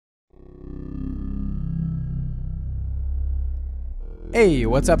Hey,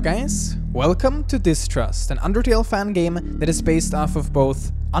 what's up guys? Welcome to Distrust, an Undertale fan game that is based off of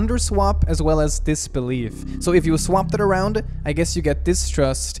both Underswap as well as Disbelief. So if you swap that around, I guess you get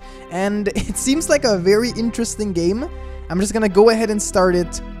Distrust. And it seems like a very interesting game. I'm just gonna go ahead and start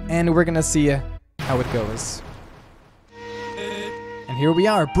it, and we're gonna see how it goes. And here we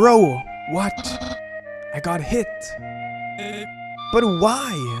are. Bro, what? I got hit. But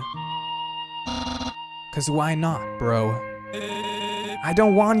why? 'Cause why not, bro? I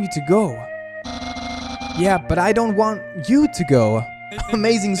don't want you to go. Yeah, but I don't want you to go.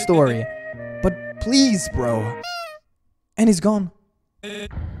 Amazing story. But please, bro. And he's gone.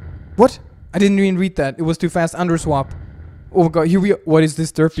 What? I didn't even read that. It was too fast. Underswap. Oh my god, here we are. What is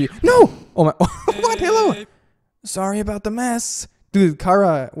this derpy? No! Oh my... What? Hello? Sorry about the mess. Dude,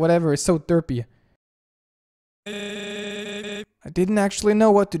 Kara, whatever, is so derpy. I didn't actually know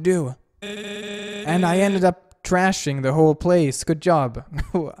what to do. And I ended up trashing the whole place. Good job.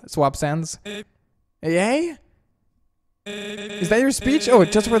 Swap Sans. Yay? Is that your speech? Oh,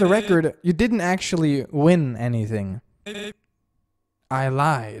 just for the record, you didn't actually win anything. I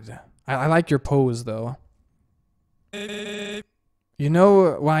lied. I like your pose though. You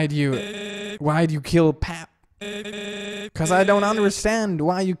know why'd you kill Pap? 'Cause I don't understand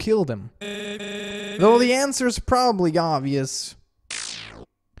why you killed him. Though the answer's probably obvious.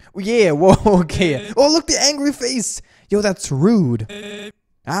 Yeah, whoa, okay. Oh, look, the angry face. Yo, that's rude.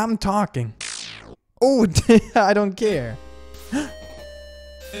 I'm talking. Oh, I don't care.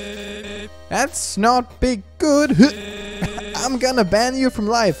 That's not big good. I'm gonna ban you from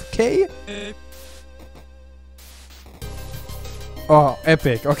life, okay? Oh,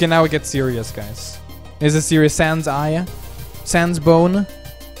 epic. Okay, now we get serious, guys. Is it serious? Sans eye? Sans bone?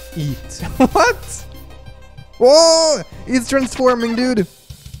 Eat. What? Whoa! It's transforming, dude.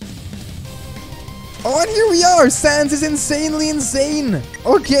 Oh, and here we are! Sans is insanely insane!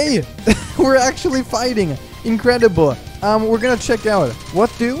 Okay, we're actually fighting. Incredible. We're gonna check out.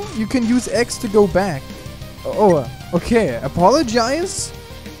 What do? You can use X to go back. Oh, okay. Apologize?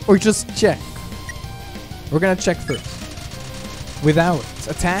 Or just check? We're gonna check first. Without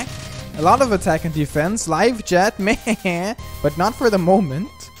attack. A lot of attack and defense. Live chat, meh. But not for the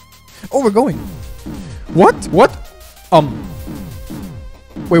moment. Oh, we're going. What? What?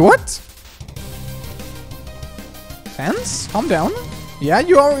 Wait, what? Sans? Calm down. Yeah,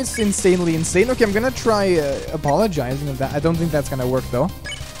 you are insanely insane. Okay, I'm gonna try apologizing of that. I don't think that's gonna work though.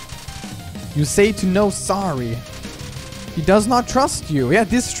 You say to no sorry. He does not trust you. Yeah,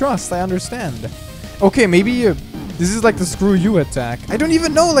 distrust, I understand. Okay, maybe this is like the screw you attack. I don't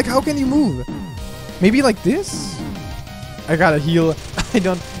even know, like, how can you move? Maybe like this? I gotta heal. I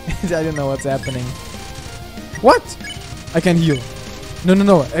don't know what's happening. What? I can heal. No, no,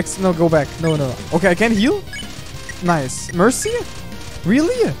 no. X, no, go back. No, no. Okay, I can heal? Nice. Mercy?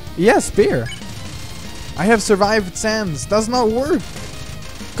 Really? Yes, spare. I have survived Sans. Does not work.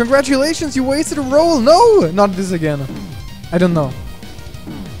 Congratulations, you wasted a roll. No! Not this again. I don't know.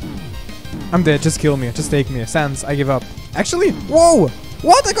 I'm dead. Just kill me. Just take me. Sans, I give up. Actually, whoa!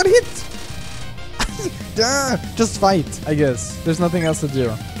 What? I got hit! Just fight, I guess. There's nothing else to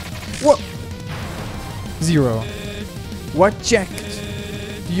do. What? 0. What checked?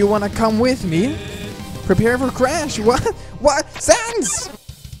 Do you wanna come with me? Prepare for crash. What? What? Sans!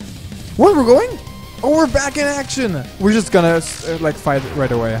 What? We're going? Oh, we're back in action. We're just gonna like fight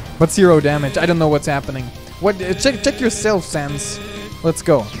right away. But 0 damage. I don't know what's happening. What? Check yourself, Sans. Let's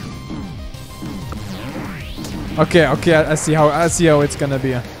go. Okay, okay. I see how it's gonna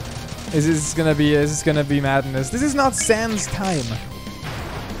be. Is this gonna be madness? This is not Sans time.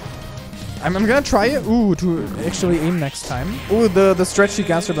 I'm gonna try it. Ooh, to actually aim next time. Ooh, the stretchy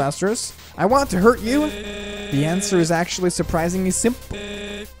Gaster Blasters. I want to hurt you. The answer is actually surprisingly simple.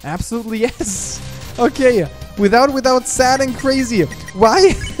 Absolutely yes. Okay, without sad and crazy.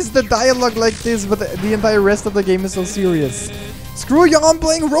 Why is the dialogue like this, but the entire rest of the game is so serious? Screw you, I'm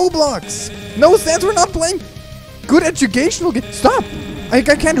playing Roblox. No, Sans, we're not playing good educational game. Stop. I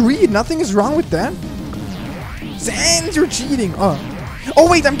can't read. Nothing is wrong with that. Sans, you're cheating. Oh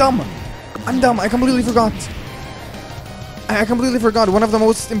wait, I'm dumb. I'm dumb. I completely forgot. I completely forgot one of the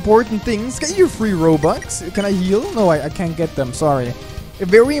most important things. Get your free Robux. Can I heal? No, I can't get them. Sorry.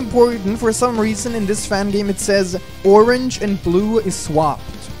 Very important. For some reason in this fan game it says orange and blue is swapped.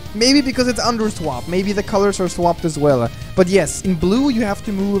 Maybe because it's Underswap. Maybe the colors are swapped as well. But yes, in blue you have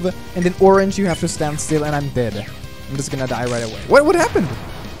to move, and in orange you have to stand still, and I'm dead. I'm just gonna die right away. What happened?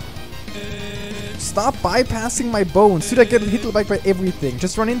 Stop bypassing my bones. Should I get hit by everything?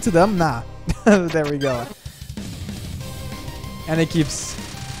 Just run into them? Nah. There we go. And it keeps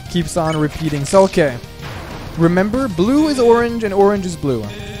on repeating. So okay. Remember, blue is orange and orange is blue.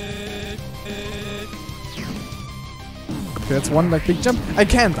 Okay, that's one like big jump. I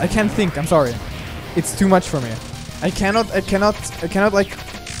can't think, I'm sorry. It's too much for me. I cannot like...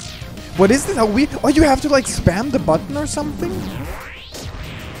 What is this? How we... Oh, you have to like spam the button or something?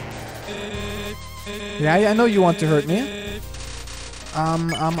 Yeah, I know you want to hurt me.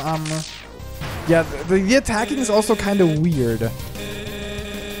 Yeah, the attacking is also kind of weird.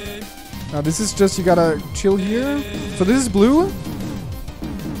 Now this is just, you gotta chill here. So this is blue.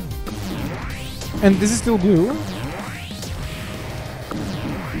 And this is still blue.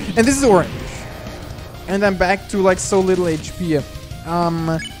 And this is orange. And I'm back to like so little HP.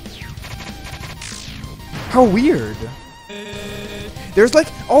 How weird. There's like,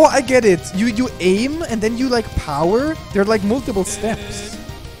 oh, I get it. You aim and then you like power. There are like multiple steps.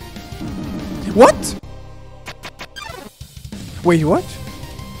 What? Wait, what?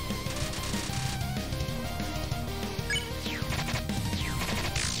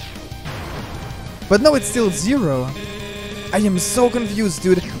 But no, it's still 0. I am so confused,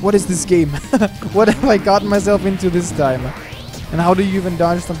 dude. What is this game? What have I gotten myself into this time? And how do you even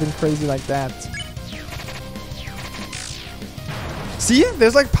dodge something crazy like that? See?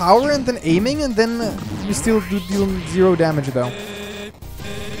 There's like power and then aiming and then you still deal 0 damage though.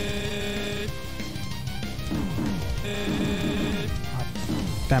 Oh,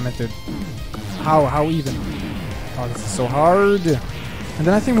 damn it, dude. How even? Oh, this is so hard. And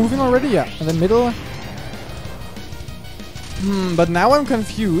then I think moving already, yeah. And then middle. But now I'm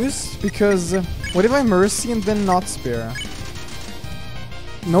confused because what if I mercy and then not spare?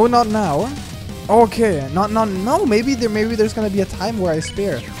 No, not now. Okay, no. Maybe there's gonna be a time where I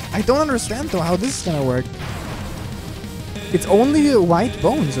spare. I don't understand though how this is gonna work. It's only white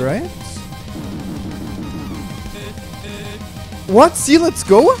bones, right? What? See, let's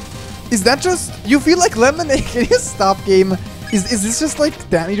go. Is that just? You feel like lemonade? Can you stop, game? Is this just like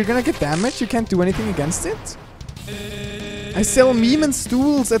you're gonna get damage? You can't do anything against it. I sell meme and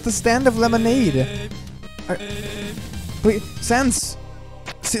stools at the stand of lemonade. Wait, Sans,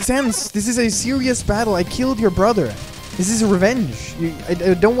 this is a serious battle. I killed your brother. This is a revenge.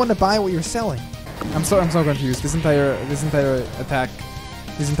 I don't want to buy what you're selling. I'm so confused. This entire attack,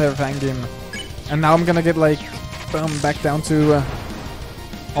 this entire Fangame, and now I'm gonna get like back down to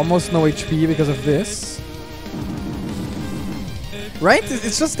almost no HP because of this. Right?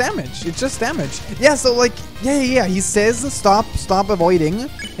 It's just damage. It's just damage. Yeah, so like, yeah. He says stop avoiding,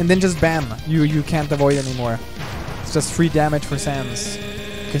 and then just bam. You can't avoid anymore. It's just free damage for Sans.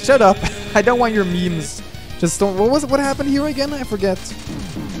 Okay, shut up. I don't want your memes. Just don't. What happened here again? I forget.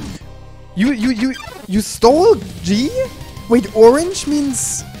 You stole G? Wait, orange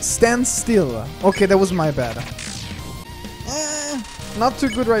means stand still. Okay, that was my bad. Not too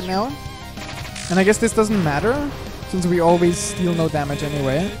good right now. And I guess this doesn't matter, since we always steal no damage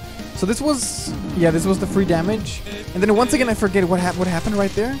anyway. So this was... Yeah, this was the free damage. And then once again, I forget what happened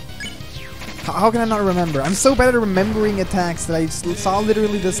right there. How can I not remember? I'm so bad at remembering attacks that I saw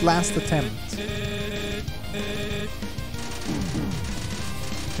literally this last attempt.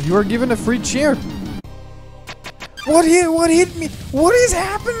 You are given a free cheer. What hit me? What is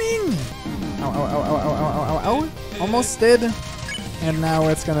happening? Ow. Almost dead. And now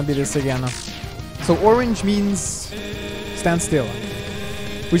it's gonna be this again. So orange means stand still.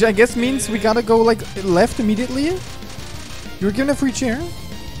 Which I guess means we gotta go like left immediately. You're given a free chair.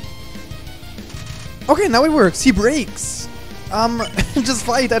 Okay, now it works. He breaks. Just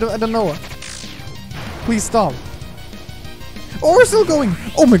fight. I don't know. Please stop. Oh, we're still going.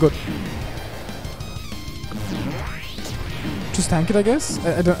 Oh my god. Just tank it, I guess.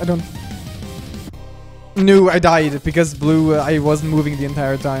 I don't. No, I died because blue. I wasn't moving the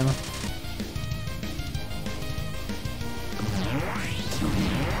entire time.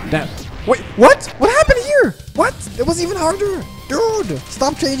 Damn. Wait, what? What happened here? What? It was even harder. Dude,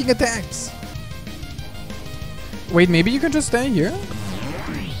 stop changing attacks. Wait, maybe you can just stay here?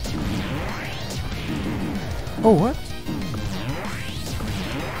 Oh, what?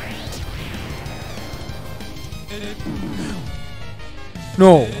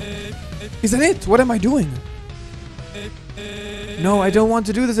 No. Is that it? What am I doing? No, I don't want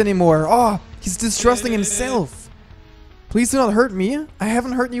to do this anymore. Oh, he's distrusting himself. Please do not hurt me. I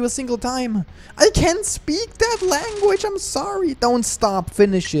haven't hurt you a single time. I can't speak that language. I'm sorry. Don't stop.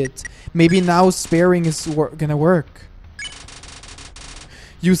 Finish it. Maybe now sparing is gonna work.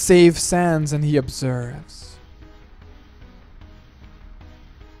 You save Sans and he observes.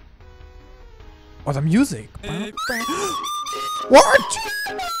 Oh, the music. What?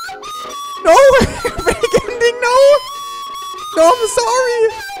 No! Fake ending, no! No, I'm sorry!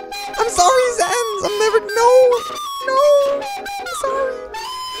 I'm sorry, Sans! I'm never... No! No! I'm sorry.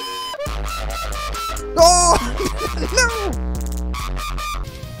 Oh! No!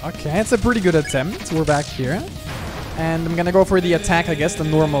 Okay, it's a pretty good attempt. We're back here. And I'm gonna go for the attack, I guess, the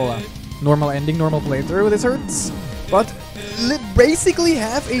normal ending, normal playthrough. This hurts. But basically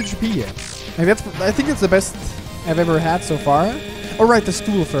half HP. And I think it's the best I've ever had so far. Alright, the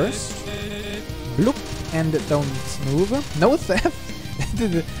stool first. Bloop. And don't move. No theft.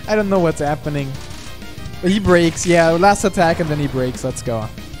 I don't know what's happening. He breaks. Yeah, last attack and then he breaks. Let's go.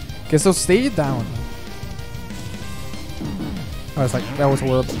 Okay, so stay down. I was like, that was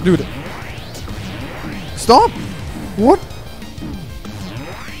horrible. Dude. Stop! What?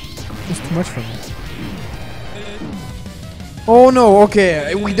 It's too much for me. Oh no,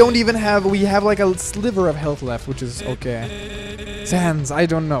 okay. We don't even have, we have like a sliver of health left, which is okay. Sans, I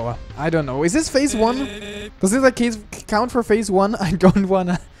don't know. I don't know. Is this phase 1? Does this like count for phase 1? I don't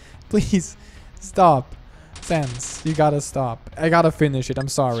wanna. Please, stop. Sans, you gotta stop. I gotta finish it, I'm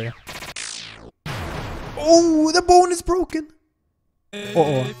sorry. Oh, the bone is broken.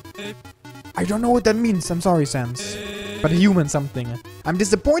 Uh-oh. I don't know what that means. I'm sorry, Sans. But human something. I'm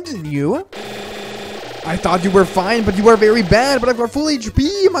disappointed in you. I thought you were fine, but you are very bad. But I've got full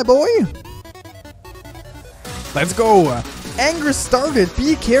HP, my boy. Let's go. Anger started.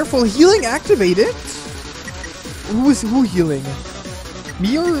 Be careful. Healing activated. Who healing?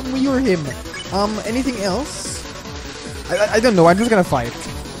 Me or him? Anything else? I don't know. I'm just gonna fight.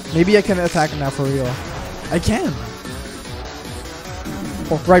 Maybe I can attack now for real. I can.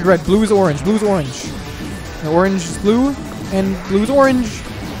 Oh, right, red. Blue is orange. Blue is orange. And orange is blue. And blue is orange.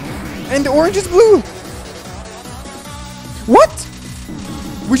 And orange is blue. What?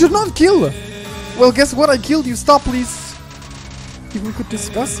 We should not kill. Well, guess what? I killed you. Stop, please. If we could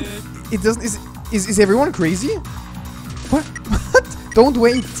discuss it. It doesn't. Is everyone crazy? What? What? Don't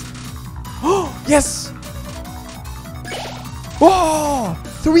wait. Oh, yes. Oh,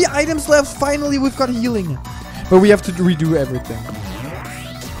 3 items left. Finally, we've got healing. But we have to redo everything.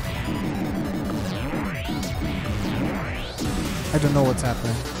 I don't know what's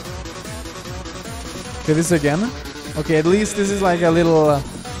happening. Okay, this again. Okay, at least this is like a little,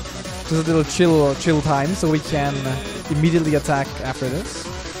 just a little chill time, so we can immediately attack after this.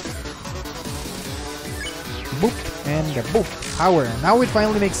 Boop and boop. Power. Now it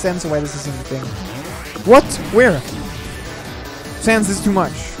finally makes sense why this is in the thing. What? Where? Sans is too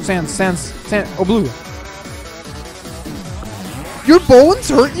much. Sans. Oh, blue. Your bones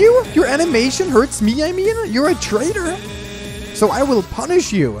hurt you? Your animation hurts me, I mean? You're a traitor. So I will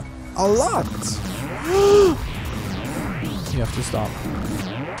punish you a lot. You have to stop.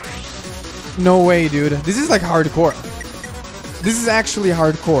 No way, dude. This is like hardcore. This is actually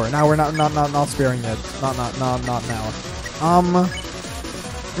hardcore. Now we're not sparing it. Not now. I'm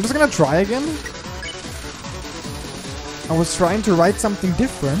just gonna try again. I was trying to write something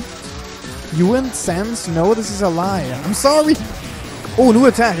different. You and Sans know this is a lie. I'm sorry. Oh, new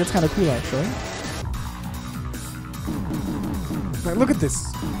attack. That's kind of cool, actually. Like, look at this.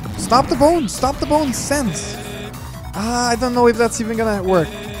 Stop the bones. Stop the bones. Sans. I don't know if that's even gonna work.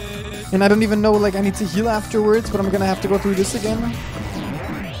 And I don't even know, like, I need to heal afterwards, but I'm gonna have to go through this again.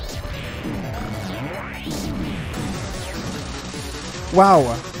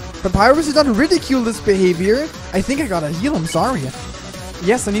 Wow. Papyrus did not ridicule this behavior. I think I gotta heal. I'm sorry.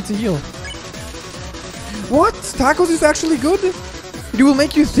 Yes, I need to heal. What? Tacos is actually good? It will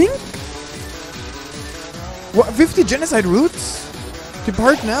make you think? What? 50 genocide roots?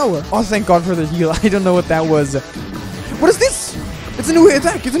 Depart now. Oh, thank God for the heal. I don't know what that was. What is this? It's a new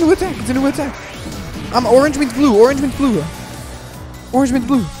attack. It's a new attack. It's a new attack. Orange means blue. Orange means blue. Orange means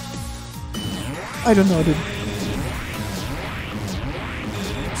blue. I don't know, dude.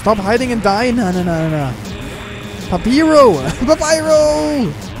 Stop hiding and die. No. Papyro.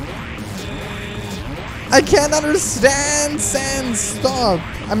 Papyro. I can't understand. Sans, stop.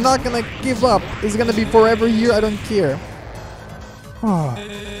 I'm not gonna give up. It's gonna be forever here. I don't care. Oh.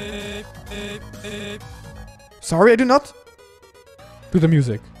 Sorry, I do not. Do the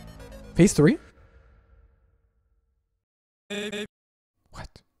music. Phase 3?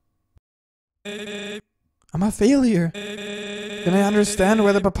 What? I'm a failure. Then I understand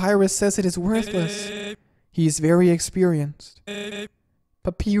why the Papyrus says it is worthless. He is very experienced.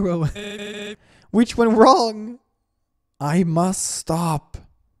 Papyro. Which went wrong? I must stop.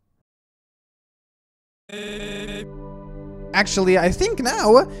 Actually, I think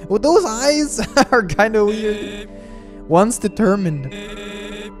now, well, those eyes are kind of weird. Once determined,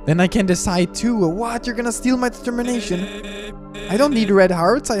 then I can decide too. What? You're gonna steal my determination? I don't need red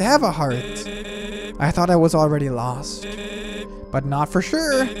hearts. I have a heart. I thought I was already lost. But not for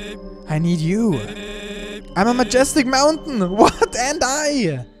sure. I need you. I'm a majestic mountain. What? And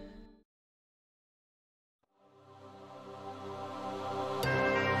I.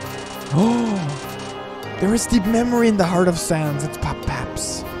 Oh, there is deep memory in the heart of Sans. It's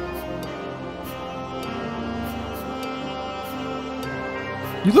Paps.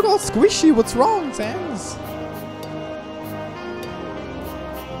 You look all squishy. What's wrong, Sans?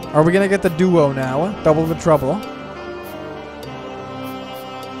 Are we gonna get the duo now? Double the trouble.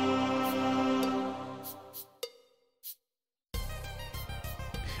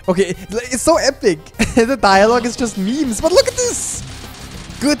 Okay, it's so epic. The dialogue is just memes, but look at this!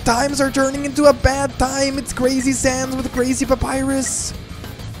 Good times are turning into a bad time. It's crazy Sans with crazy Papyrus.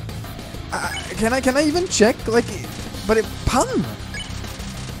 Can I even check? Like, but it pun.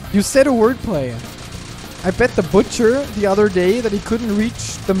 You said a wordplay. I bet the butcher the other day that he couldn't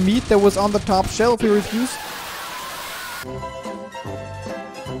reach the meat that was on the top shelf. He refused.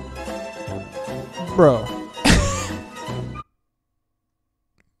 Bro.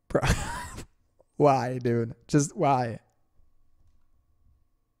 Bro. Why, dude? Just why?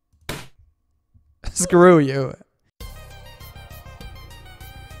 Screw you.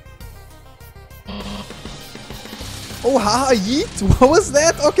 Oh, haha, yeet! What was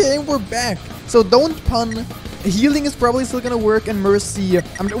that? Okay, we're back. So don't pun. Healing is probably still gonna work, and mercy.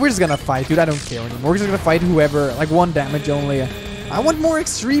 We're just gonna fight, dude. I don't care anymore. We're just gonna fight whoever. Like 1 damage only. I want more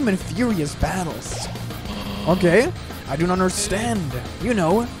extreme and furious battles. Okay. I don't understand. You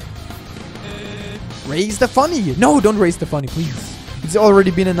know. Raise the funny. No, don't raise the funny, please. It's already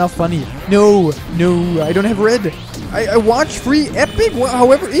been enough funny. No, no, I don't have red. I watch free epic.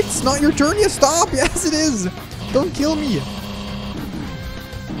 However, it's not your turn. You stop. Yes, it is. Don't kill me.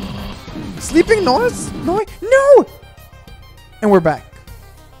 Sleeping noise? No. No. And we're back.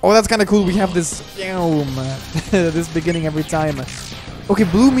 Oh, that's kind of cool. We have this this beginning every time. Okay,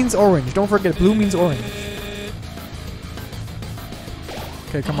 blue means orange. Don't forget, blue means orange.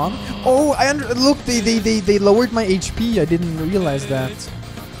 Okay, come on. Oh, look, they lowered my HP. I didn't realize that.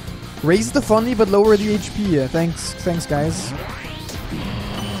 Raise the funny, but lower the HP. Thanks, guys.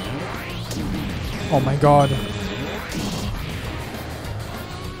 Oh my god.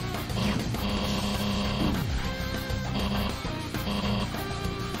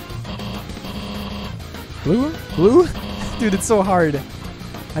 Blue? Blue? Dude, it's so hard.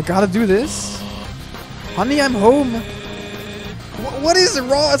 I gotta do this. Honey, I'm home. What is it,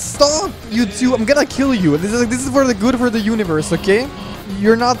 Raw? Stop, you two. I'm gonna kill you. This is for the good for the universe, okay?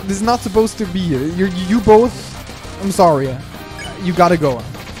 You're not. This is not supposed to be. You both. I'm sorry. You gotta go.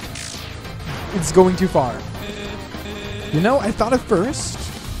 It's going too far. You know, I thought at first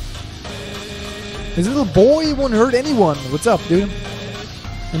this little boy won't hurt anyone. What's up, dude?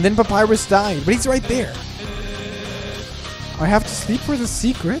 And then Papyrus died, but he's right there. I have to sleep for the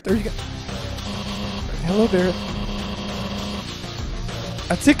secret? Or you got... Hello there.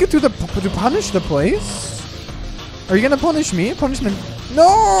 A ticket to punish the place? Are you gonna punish me? Punishment?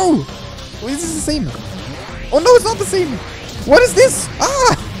 No! Well, this is the same. Oh no, it's not the same. What is this?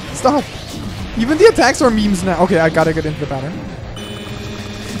 Ah! Stop. Even the attacks are memes now. Okay, I gotta get into the pattern.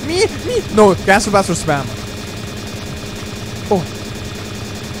 Me. No, Gaster Blaster spam. Oh.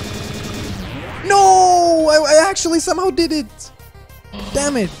 No! I actually somehow did it.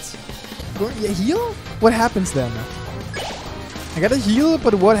 Damn it. Yeah, heal? What happens then? I gotta heal,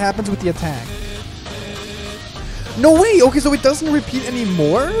 but what happens with the attack? No way! Okay, so it doesn't repeat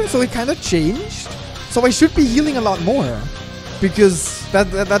anymore? So it kind of changed? So I should be healing a lot more. Because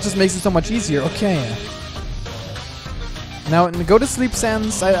that just makes it so much easier. Okay. Now, go to sleep,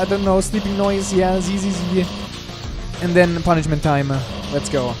 Sans. I don't know. Sleeping noise. Yeah, Z. And then punishment time. Let's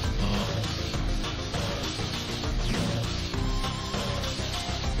go.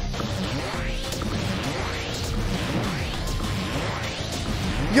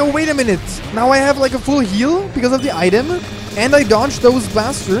 Yo, wait a minute. Now I have like a full heal because of the item. And I dodged those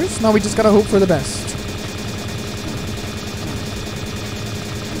blasters. Now we just gotta hope for the best.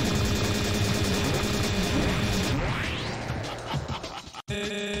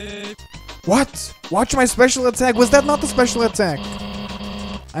 What? Watch my special attack. Was that not the special attack?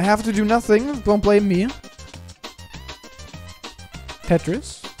 I have to do nothing. Don't blame me.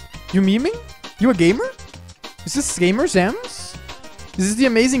 Tetris? You memeing? You a gamer? Is this gamer Sans? This is the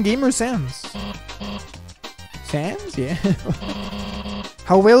amazing gamer Sans. Sans? Yeah.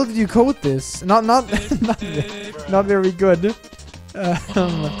 How well did you code this? Not very good.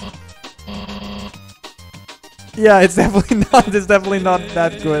 Yeah, it's definitely not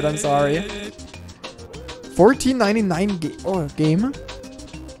that good. I'm sorry. $14.99 game.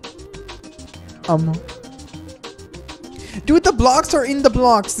 Dude, the blocks are in the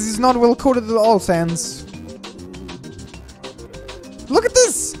blocks. This is not well coded at all, Sans.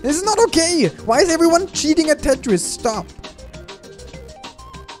 This is not okay! Why is everyone cheating at Tetris? Stop.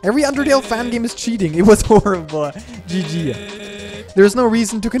 Every Undertale fan game is cheating. It was horrible. GG. There's no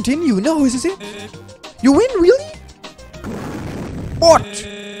reason to continue. No, is this it? You win, really? What?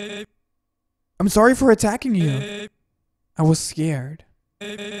 I'm sorry for attacking you. I was scared.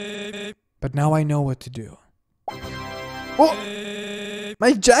 But now I know what to do. Oh!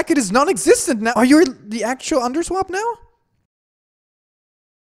 My jacket is non-existent now. Are you the actual Underswap now?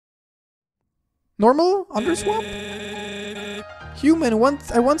 Normal Underswap? Human,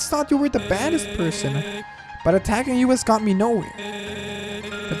 I once thought you were the baddest person, but attacking you has got me nowhere.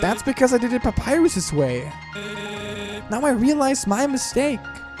 But that's because I did it Papyrus's way. Now I realize my mistake.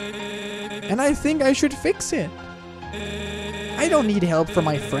 And I think I should fix it. I don't need help from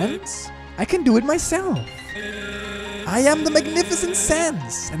my friends. I can do it myself. I am the magnificent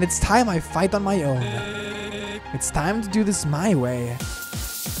Sans, and it's time I fight on my own. It's time to do this my way.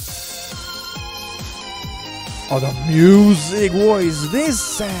 Oh, the music! What is this,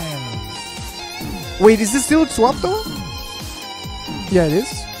 Sans? Wait, is this still swap though? Yeah, it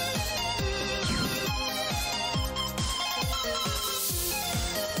is.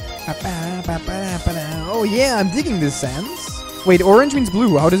 Oh yeah, I'm digging this, Sans. Wait, orange means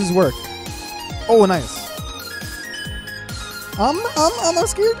blue. How does this work? Oh, nice. I'm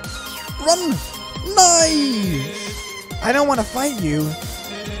scared. Run! Nice! I don't want to fight you,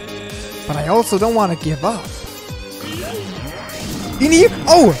 but I also don't want to give up. In here?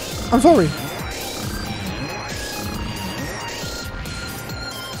 Oh! I'm sorry.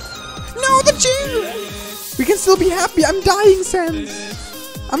 No, the chair! We can still be happy. I'm dying, Sans.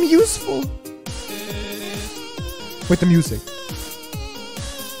 I'm useful. With the music.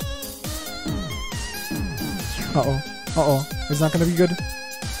 Uh-oh. Uh-oh. It's not gonna be good.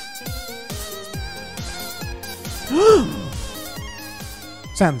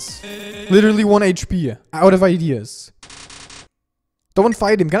 Sans. Literally 1 HP. Out of ideas. Don't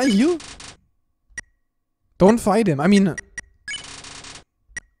fight him. Can I heal? Don't fight him. I mean...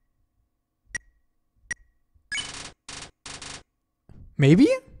 Maybe?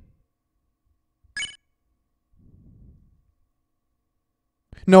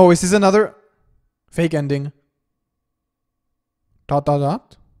 No, is this another fake ending? Dot dot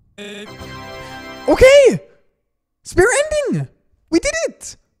dot. Okay! Spare ending! We did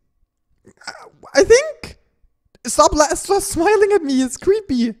it! I think. Stop smiling at me, it's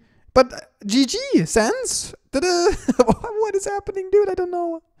creepy. But GG, Sans. What is happening, dude? I don't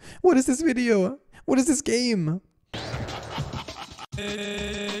know. What is this video? What is this game?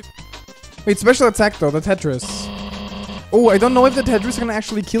 Wait, special attack though, the Tetris. Oh, I don't know if the Tetris is gonna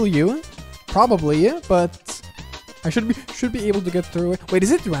actually kill you. Probably, but I should be able to get through it. Wait,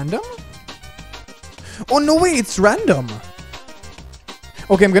 is it random? Oh no way, it's random.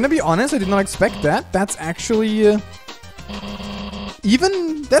 Okay, I'm gonna be honest, I did not expect that. That's actually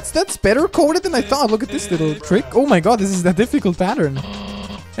even that's better coded than I thought. Look at this little trick. Oh my god, this is a difficult pattern.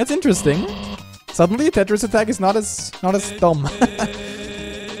 That's interesting. Suddenly, Tetris attack is not as dumb.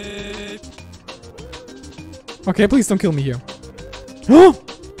 Okay, please don't kill me here.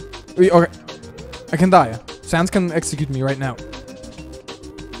 Wait, okay, I can die. Sans can execute me right now.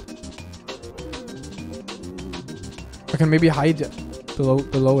 I can maybe hide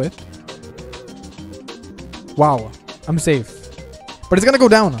below it. Wow, I'm safe. But it's gonna go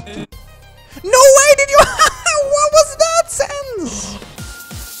down. No way did you... What was that, Sans?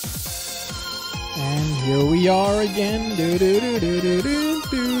 And here we are again.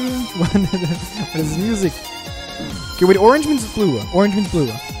 What is this music? Okay, wait, orange means blue. Orange means blue.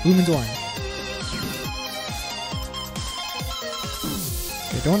 Blue means orange.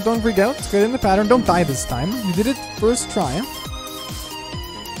 Okay, don't freak out. Get in the pattern. Don't die this time. You did it first try.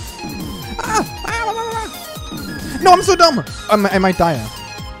 No, I'm so dumb. I might die.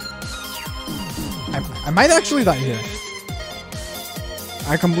 I might actually die here.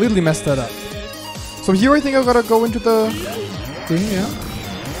 I completely messed that up. So here I think I gotta go into the thing, yeah.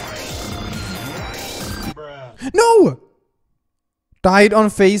 No! Died on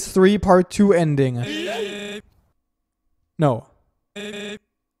phase 3 part 2 ending. No.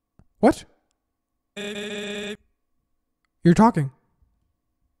 What? You're talking.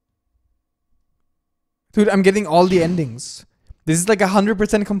 Dude, I'm getting all the endings. This is like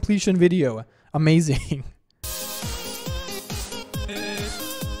 100% completion video. Amazing.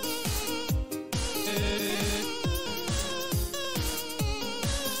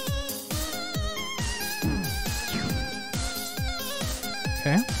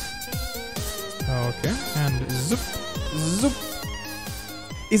 Okay. Okay. And zoop. Zoop.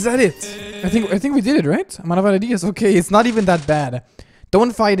 Is that it? I think we did it, right? I'm out of ideas. Okay, it's not even that bad.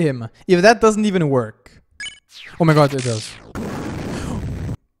 Don't fight him. If that doesn't even work. Oh my god, it does.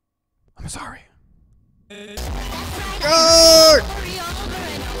 I'm sorry. Oh!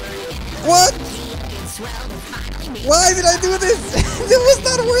 What? Why did I do this? It was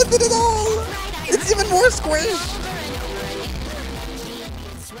not worth it at all. It's even more squish.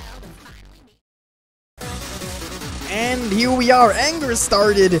 And here we are. Anger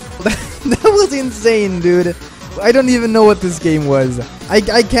started. That was insane, dude. I don't even know what this game was.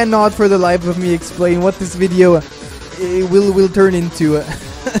 I cannot for the life of me explain what this video will turn into.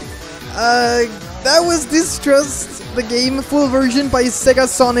 That was Distrust, the game, full version by Sega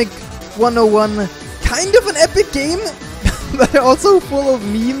Sonic 101. Kind of an epic game, but also full of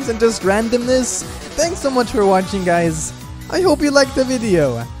memes and just randomness. Thanks so much for watching, guys. I hope you liked the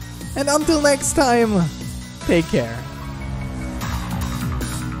video. And until next time, take care.